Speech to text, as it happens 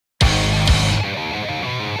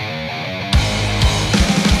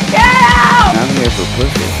for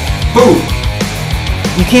pussy. Boom!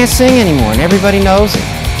 You can't sing anymore, and everybody knows it.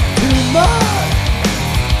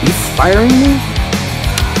 You firing me?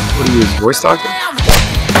 What are you, his voice doctor?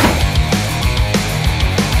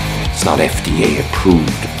 It's not FDA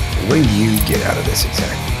approved. What do you get out of this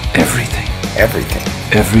exactly? Everything. Everything.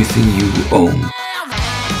 Everything you own.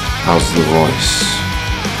 How's the voice?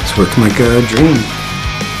 It's working like a dream.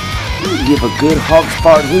 You give a good hog's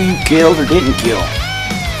fart who you killed or didn't kill.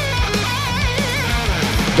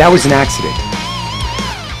 That was an accident.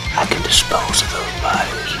 I can dispose of those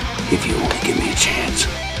bodies if you only give me a chance.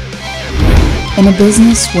 In a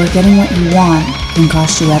business where getting what you want can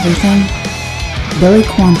cost you everything, Billy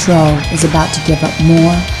Cointreau is about to give up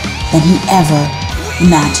more than he ever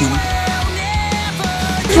imagined.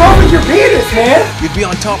 What's wrong with your penis, man? You'd be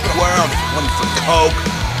on top of the world if it wasn't for coke,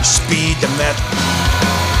 the speed, the meth.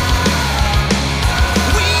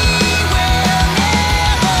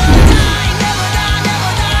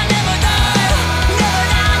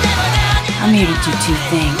 I'm here to do two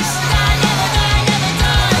things: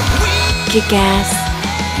 kick ass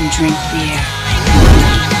and drink beer.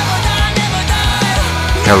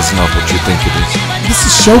 Hell, it's not what you think it is. This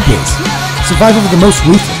is showbiz. Survival of the most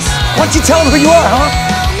ruthless. Why don't you tell them who you are, huh?